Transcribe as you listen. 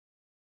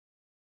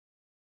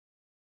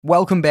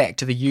Welcome back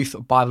to the Youth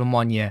Bible in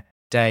 1 Year,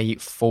 Day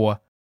 4.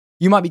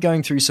 You might be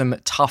going through some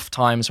tough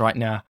times right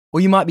now, or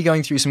you might be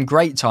going through some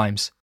great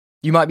times.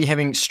 You might be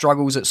having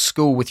struggles at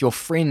school with your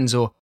friends,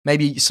 or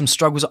maybe some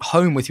struggles at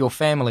home with your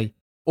family,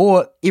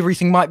 or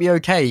everything might be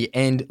okay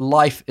and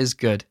life is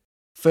good.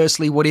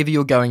 Firstly, whatever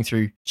you're going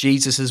through,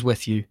 Jesus is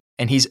with you,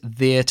 and He's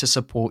there to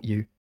support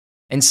you.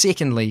 And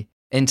secondly,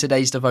 in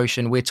today's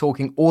devotion, we're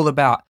talking all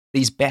about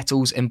these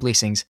battles and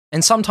blessings,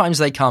 and sometimes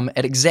they come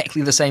at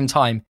exactly the same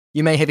time.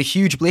 You may have a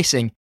huge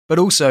blessing, but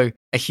also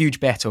a huge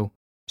battle.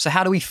 So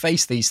how do we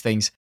face these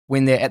things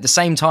when they're at the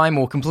same time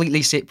or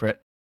completely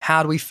separate?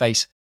 How do we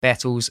face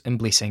battles and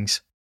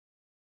blessings?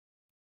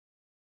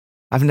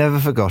 I've never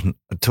forgotten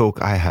a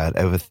talk I heard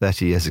over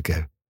 30 years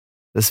ago.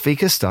 The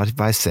speaker started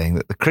by saying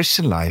that the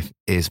Christian life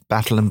is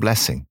battle and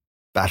blessing,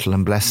 battle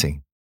and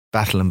blessing,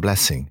 battle and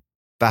blessing,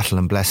 battle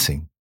and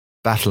blessing,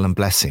 battle and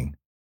blessing,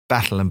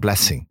 battle and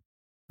blessing.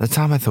 At the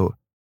time I thought,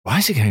 why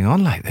is it going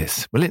on like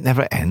this? Will it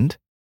never end?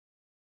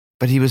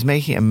 But he was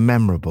making a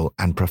memorable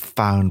and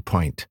profound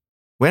point.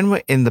 When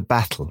we're in the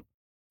battle,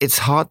 it's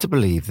hard to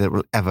believe that it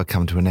will ever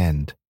come to an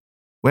end.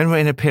 When we're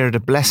in a period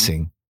of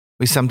blessing,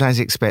 we sometimes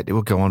expect it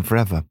will go on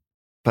forever.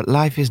 But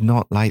life is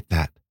not like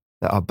that.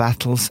 There are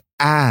battles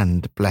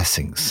and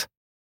blessings.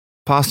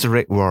 Pastor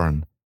Rick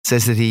Warren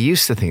says that he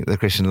used to think the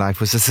Christian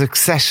life was a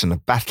succession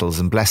of battles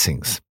and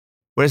blessings,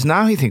 whereas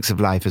now he thinks of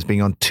life as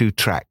being on two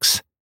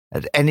tracks.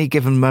 At any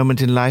given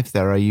moment in life,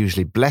 there are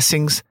usually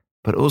blessings,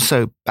 but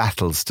also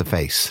battles to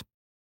face.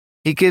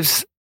 He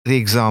gives the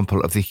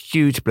example of the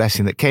huge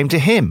blessing that came to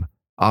him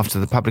after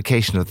the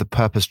publication of The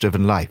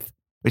Purpose-Driven Life,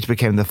 which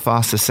became the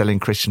fastest-selling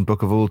Christian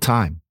book of all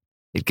time.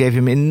 It gave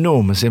him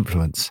enormous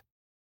influence.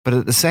 But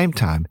at the same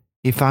time,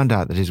 he found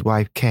out that his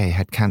wife Kay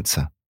had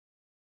cancer.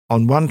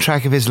 On one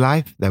track of his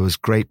life, there was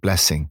great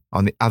blessing.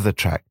 On the other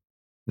track,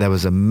 there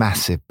was a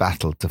massive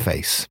battle to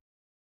face.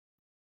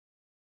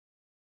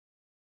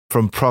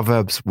 From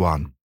Proverbs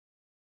 1.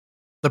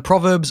 The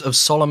Proverbs of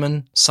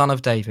Solomon, son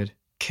of David,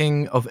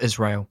 king of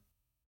Israel.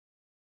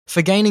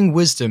 For gaining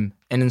wisdom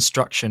and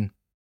instruction,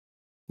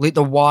 let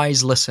the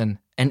wise listen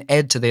and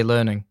add to their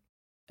learning,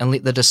 and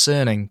let the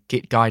discerning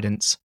get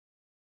guidance.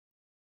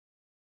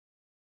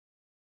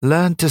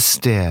 Learn to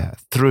steer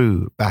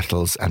through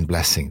battles and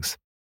blessings.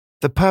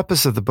 The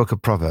purpose of the book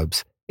of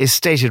Proverbs is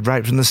stated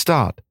right from the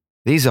start.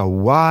 These are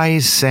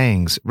wise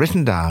sayings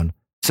written down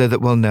so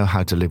that we'll know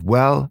how to live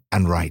well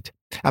and right.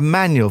 A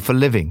manual for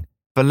living,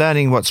 for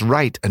learning what's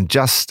right and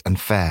just and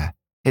fair.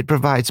 It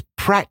provides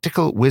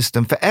practical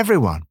wisdom for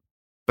everyone,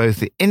 both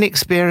the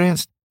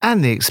inexperienced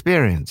and the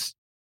experienced.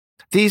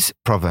 These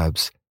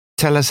proverbs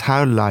tell us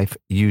how life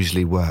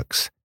usually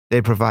works.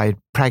 They provide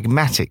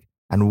pragmatic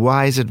and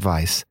wise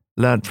advice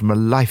learned from a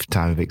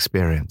lifetime of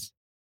experience.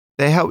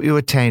 They help you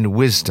attain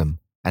wisdom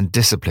and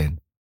discipline,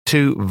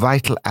 two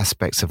vital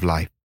aspects of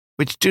life,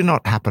 which do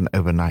not happen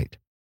overnight.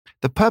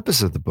 The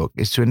purpose of the book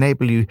is to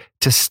enable you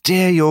to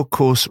steer your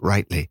course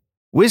rightly.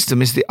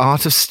 Wisdom is the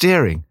art of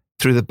steering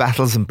through the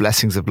battles and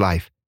blessings of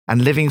life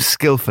and living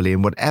skillfully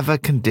in whatever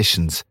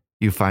conditions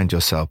you find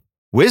yourself.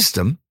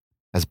 Wisdom,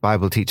 as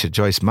Bible teacher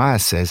Joyce Meyer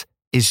says,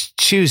 is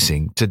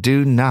choosing to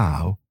do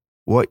now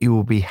what you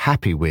will be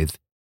happy with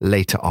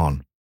later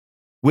on.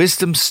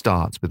 Wisdom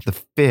starts with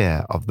the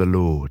fear of the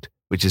Lord,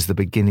 which is the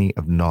beginning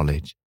of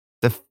knowledge.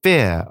 The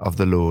fear of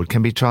the Lord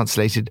can be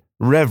translated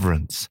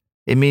reverence.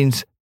 It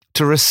means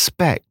to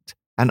respect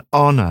and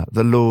honor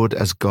the Lord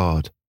as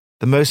God.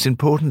 The most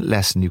important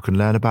lesson you can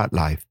learn about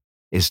life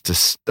is to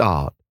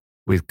start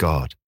with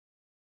God.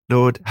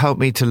 Lord, help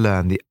me to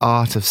learn the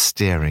art of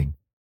steering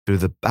through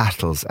the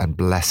battles and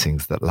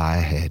blessings that lie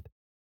ahead.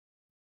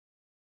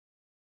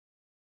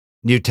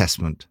 New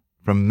Testament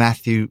from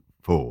Matthew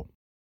 4.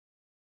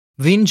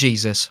 Then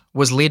Jesus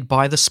was led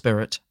by the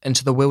Spirit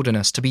into the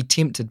wilderness to be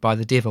tempted by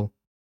the devil.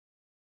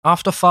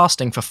 After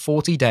fasting for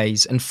 40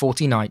 days and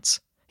 40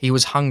 nights, he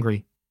was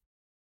hungry.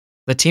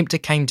 The tempter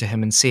came to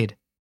him and said,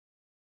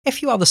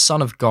 "If you are the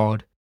Son of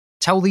God,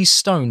 tell these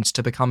stones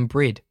to become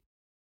bread."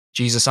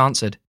 Jesus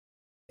answered,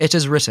 "It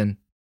is written,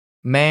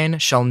 'Man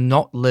shall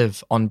not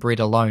live on bread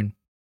alone,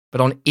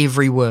 but on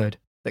every word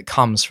that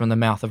comes from the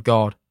mouth of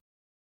God.'"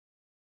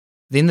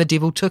 Then the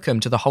devil took him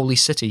to the holy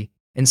city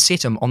and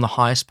set him on the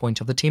highest point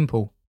of the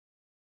temple.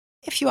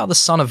 "If you are the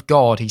Son of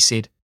God," he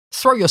said,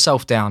 "throw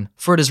yourself down,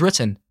 for it is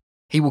written,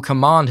 'He will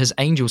command his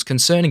angels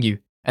concerning you,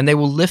 and they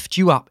will lift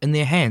you up in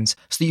their hands,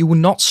 so that you will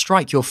not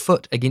strike your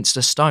foot against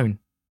a stone.'"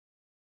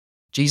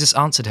 Jesus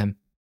answered him,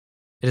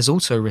 "It is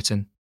also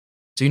written,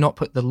 'Do not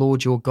put the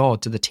Lord your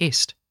God to the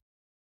test.'"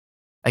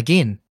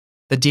 Again,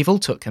 the devil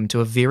took him to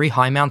a very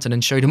high mountain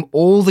and showed him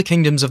all the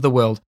kingdoms of the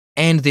world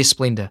and their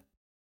splendor.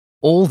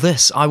 "All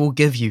this I will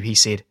give you," he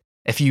said,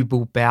 "if you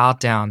will bow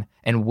down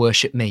and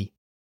worship me."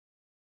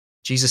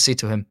 Jesus said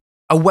to him,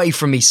 "Away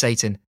from me,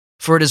 Satan,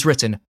 for it is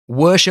written,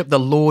 'Worship the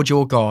Lord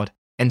your God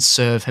and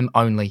serve him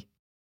only.'"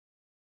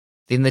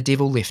 Then the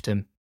devil left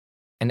him,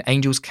 and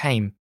angels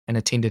came and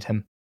attended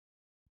him.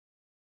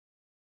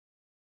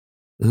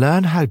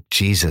 Learn how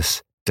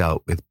Jesus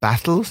dealt with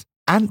battles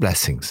and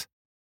blessings.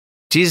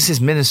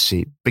 Jesus'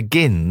 ministry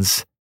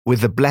begins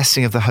with the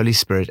blessing of the Holy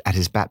Spirit at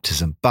his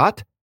baptism.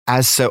 But,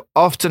 as so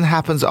often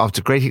happens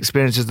after great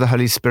experiences of the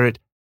Holy Spirit,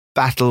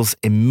 battles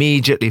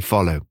immediately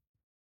follow.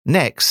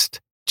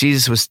 Next,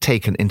 Jesus was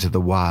taken into the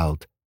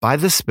wild by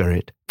the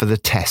Spirit for the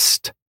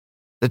test.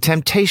 The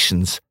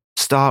temptations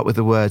start with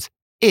the words,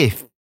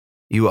 "If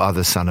you are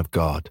the Son of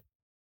God."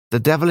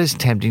 The devil is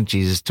tempting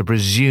Jesus to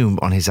presume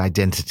on his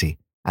identity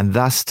and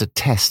thus to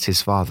test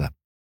his Father.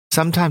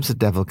 Sometimes the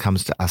devil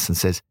comes to us and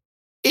says,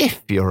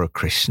 "If you're a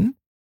Christian,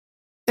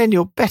 then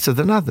you're better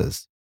than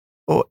others."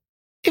 Or,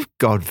 "If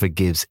God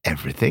forgives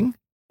everything,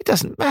 it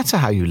doesn't matter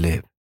how you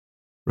live."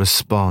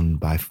 Respond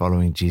by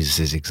following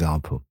Jesus'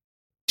 example.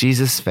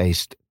 Jesus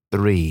faced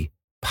 3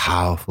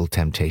 powerful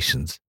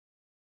temptations.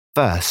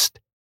 First,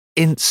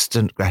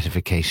 instant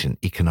gratification,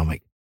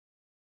 economic.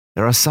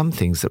 There are some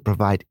things that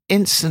provide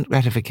instant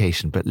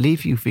gratification but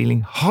leave you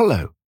feeling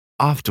hollow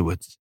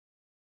afterwards.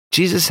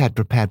 Jesus had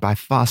prepared by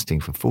fasting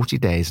for 40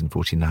 days and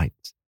 40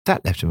 nights.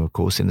 That left him, of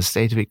course, in a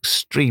state of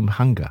extreme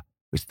hunger,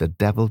 which the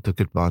devil took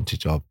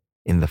advantage of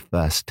in the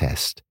first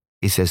test.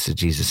 He says to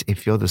Jesus,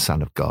 "If you're the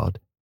Son of God,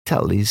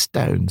 tell these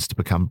stones to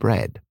become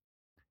bread."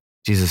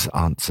 Jesus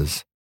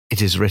answers,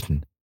 "It is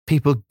written,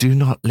 people do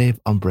not live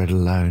on bread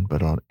alone,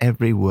 but on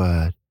every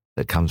word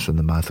that comes from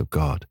the mouth of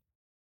God."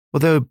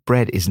 Although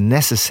bread is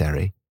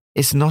necessary,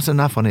 it's not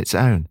enough on its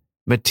own.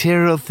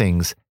 Material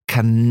things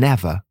can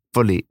never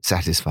fully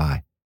satisfy.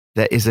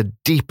 There is a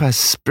deeper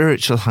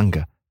spiritual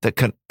hunger that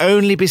can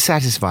only be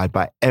satisfied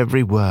by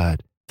every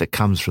word that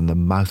comes from the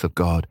mouth of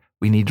God.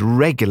 We need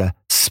regular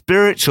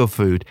spiritual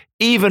food,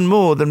 even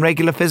more than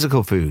regular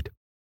physical food.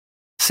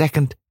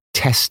 Second,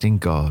 testing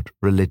God,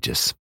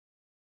 religious.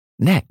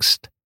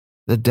 Next,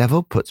 the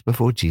devil puts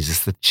before Jesus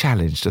the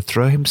challenge to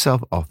throw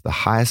himself off the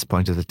highest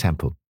point of the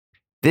temple.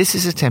 This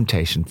is a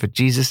temptation for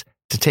Jesus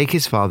to take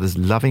his Father's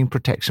loving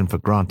protection for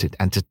granted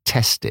and to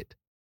test it.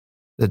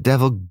 The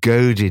devil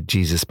goaded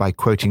Jesus by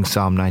quoting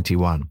Psalm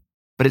 91,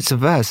 but it's a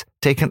verse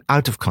taken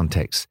out of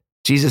context.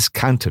 Jesus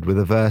countered with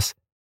a verse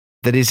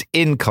that is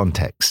in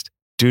context.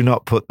 Do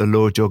not put the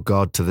Lord your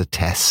God to the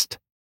test.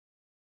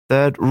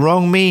 Third,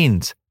 wrong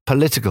means,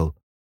 political.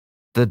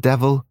 The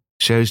devil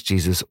shows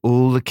Jesus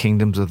all the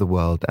kingdoms of the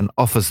world and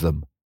offers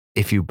them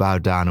if you bow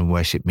down and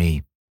worship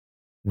me.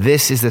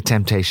 This is the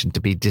temptation to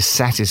be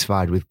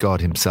dissatisfied with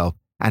God himself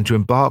and to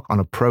embark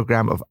on a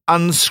program of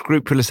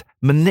unscrupulous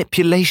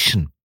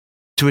manipulation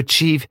to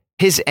achieve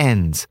his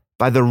ends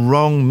by the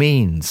wrong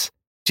means.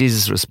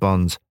 Jesus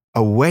responds,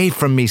 "Away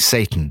from me,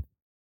 Satan."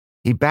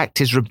 He backed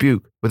his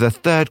rebuke with a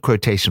third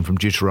quotation from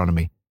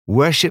Deuteronomy,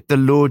 "Worship the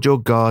Lord your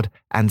God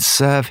and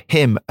serve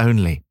him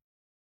only."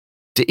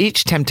 To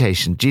each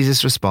temptation,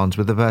 Jesus responds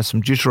with a verse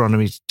from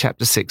Deuteronomy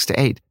chapter 6 to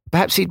 8.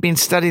 Perhaps he'd been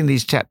studying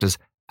these chapters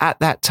at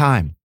that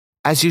time.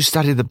 As you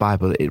study the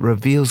Bible, it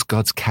reveals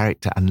God's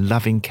character and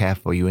loving care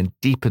for you and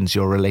deepens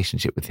your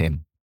relationship with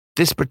him.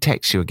 This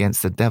protects you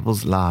against the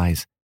devil's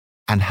lies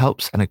and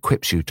helps and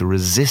equips you to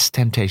resist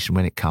temptation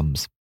when it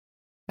comes.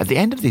 At the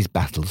end of these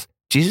battles,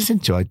 Jesus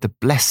enjoyed the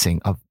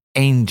blessing of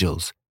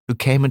angels who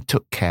came and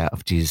took care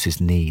of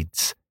Jesus'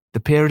 needs. The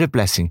period of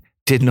blessing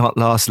did not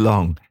last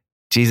long.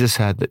 Jesus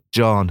heard that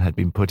John had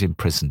been put in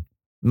prison.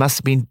 It must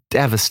have been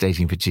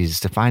devastating for Jesus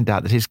to find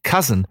out that his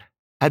cousin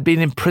had been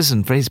in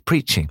prison for his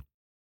preaching.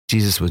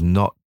 Jesus was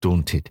not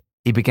daunted.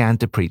 He began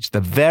to preach the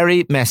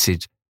very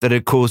message that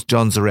had caused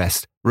John's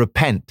arrest.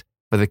 Repent,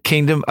 for the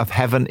kingdom of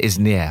heaven is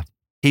near.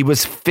 He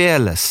was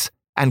fearless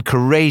and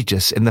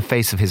courageous in the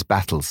face of his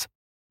battles.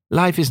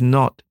 Life is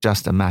not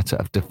just a matter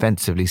of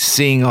defensively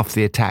seeing off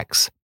the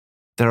attacks.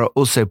 There are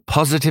also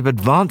positive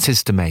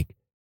advances to make.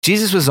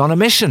 Jesus was on a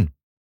mission.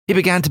 He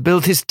began to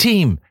build his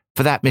team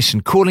for that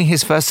mission, calling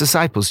his first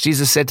disciples.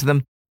 Jesus said to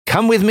them,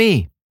 "Come with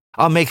me.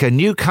 I'll make a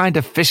new kind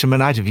of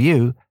fisherman out of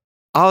you.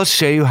 I'll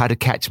show you how to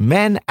catch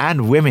men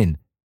and women."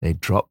 They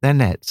dropped their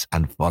nets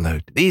and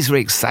followed. These were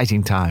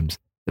exciting times.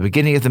 The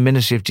beginning of the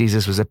ministry of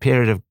Jesus was a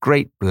period of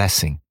great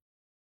blessing.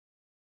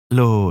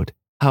 Lord,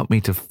 help me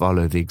to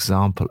follow the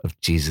example of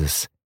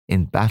Jesus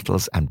in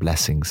battles and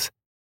blessings.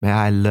 May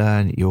I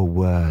learn your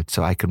word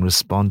so I can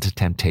respond to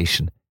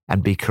temptation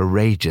and be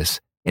courageous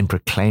in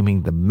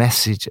proclaiming the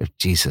message of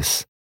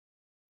Jesus.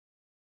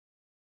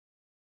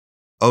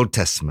 Old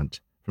Testament,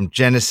 from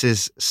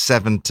Genesis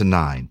 7 to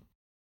 9.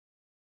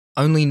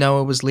 Only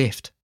Noah was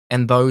left,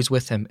 and those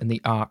with him in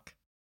the ark.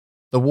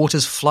 The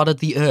waters flooded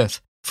the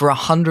earth for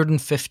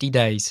 150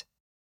 days.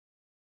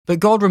 But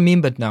God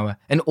remembered Noah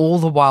and all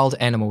the wild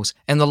animals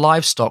and the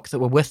livestock that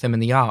were with him in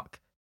the ark.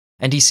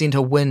 And he sent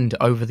a wind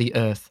over the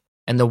earth,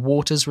 and the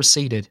waters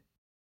receded.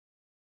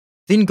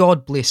 Then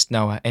God blessed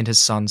Noah and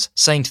his sons,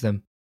 saying to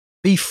them,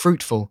 "Be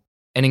fruitful,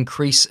 and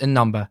increase in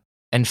number,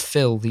 and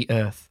fill the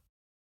earth.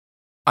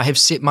 I have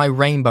set my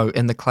rainbow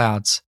in the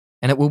clouds,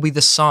 and it will be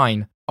the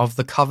sign of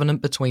the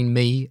covenant between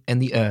me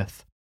and the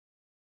earth."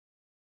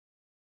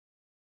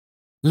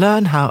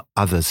 Learn how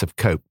others have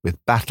coped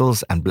with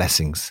battles and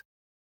blessings.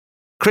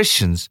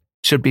 Christians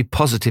should be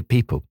positive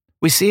people.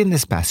 We see in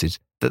this passage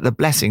that the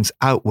blessings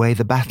outweigh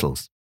the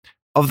battles.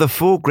 Of the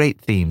 4 great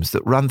themes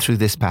that run through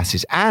this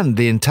passage and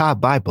the entire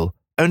Bible,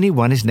 only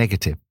one is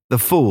negative, the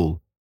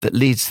fall that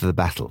leads to the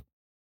battle.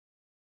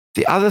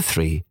 The other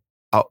 3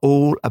 are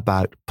all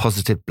about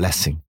positive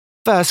blessing.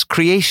 First,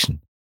 creation.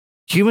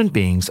 Human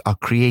beings are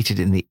created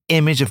in the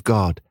image of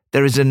God.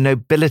 There is a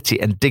nobility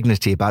and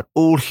dignity about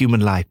all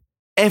human life.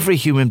 Every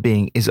human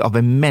being is of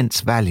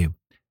immense value.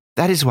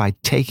 That is why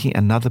taking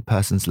another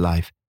person's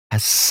life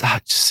has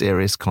such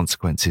serious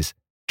consequences.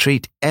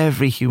 Treat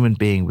every human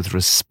being with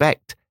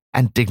respect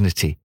and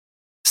dignity.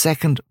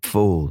 Second,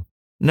 fall.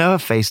 Noah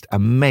faced a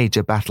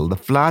major battle, the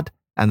flood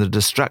and the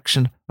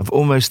destruction of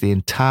almost the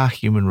entire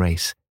human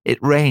race. It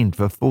rained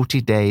for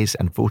 40 days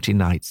and 40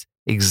 nights,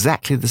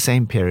 exactly the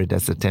same period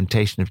as the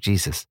temptation of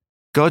Jesus.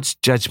 God's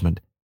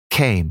judgment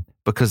came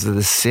because of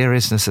the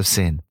seriousness of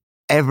sin.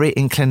 Every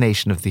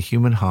inclination of the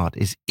human heart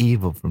is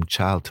evil from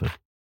childhood.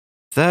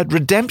 Third,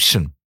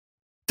 redemption.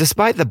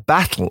 Despite the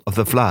battle of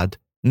the flood,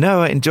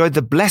 Noah enjoyed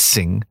the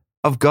blessing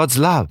of God's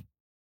love,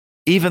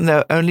 even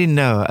though only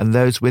Noah and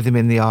those with him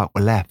in the ark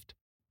were left.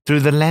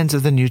 Through the lens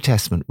of the New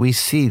Testament, we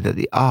see that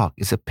the ark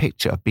is a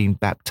picture of being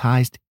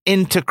baptized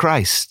into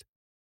Christ.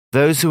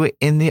 Those who were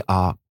in the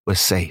ark were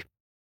safe.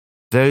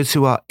 Those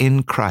who are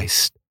in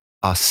Christ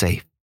are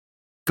safe.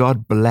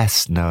 God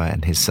blessed Noah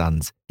and his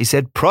sons. He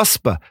said,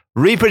 prosper,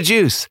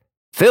 reproduce,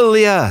 fill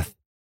the earth.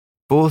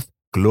 Fourth,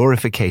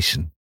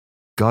 glorification.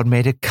 God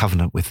made a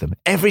covenant with them.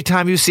 Every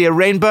time you see a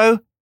rainbow,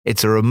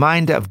 it's a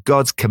reminder of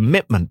God's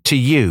commitment to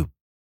you,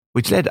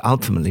 which led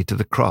ultimately to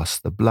the cross,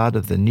 the blood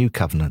of the new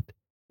covenant.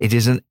 It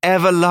is an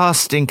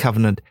everlasting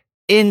covenant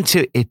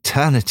into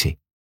eternity.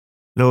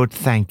 Lord,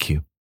 thank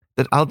you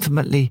that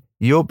ultimately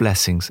your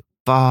blessings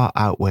far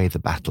outweigh the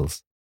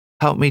battles.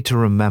 Help me to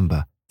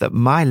remember that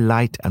my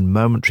light and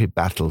momentary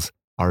battles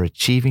are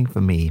achieving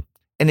for me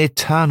an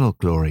eternal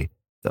glory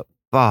that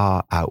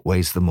far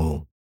outweighs them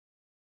all.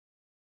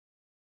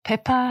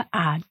 Pippa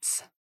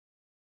adds,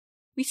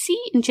 we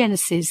see in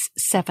Genesis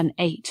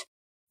 7:8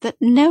 that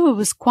Noah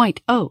was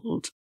quite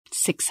old,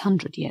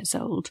 600 years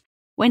old,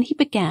 when he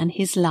began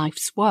his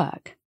life's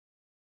work.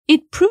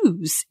 It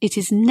proves it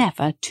is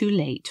never too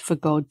late for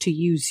God to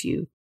use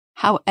you,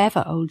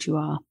 however old you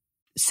are.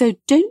 So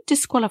don't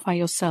disqualify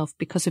yourself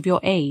because of your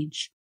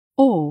age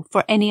or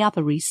for any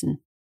other reason.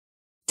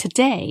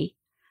 Today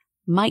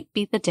might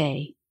be the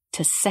day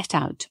to set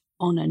out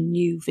on a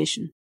new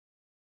vision.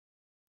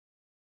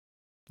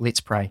 Let's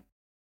pray.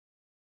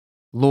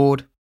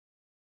 Lord,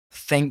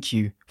 thank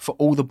you for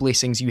all the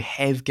blessings you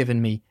have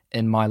given me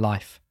in my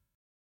life.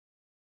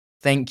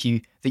 Thank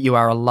you that you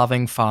are a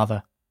loving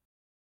Father.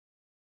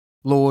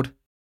 Lord,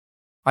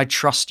 I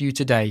trust you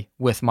today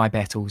with my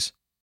battles.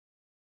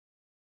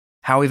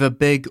 However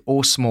big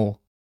or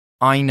small,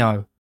 I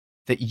know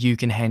that you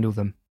can handle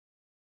them.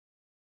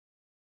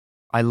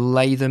 I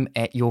lay them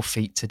at your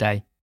feet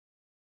today.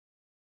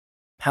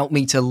 Help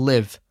me to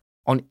live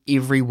on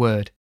every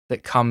word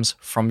that comes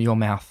from your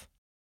mouth.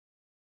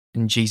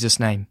 In Jesus'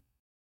 name,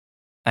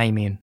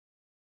 amen.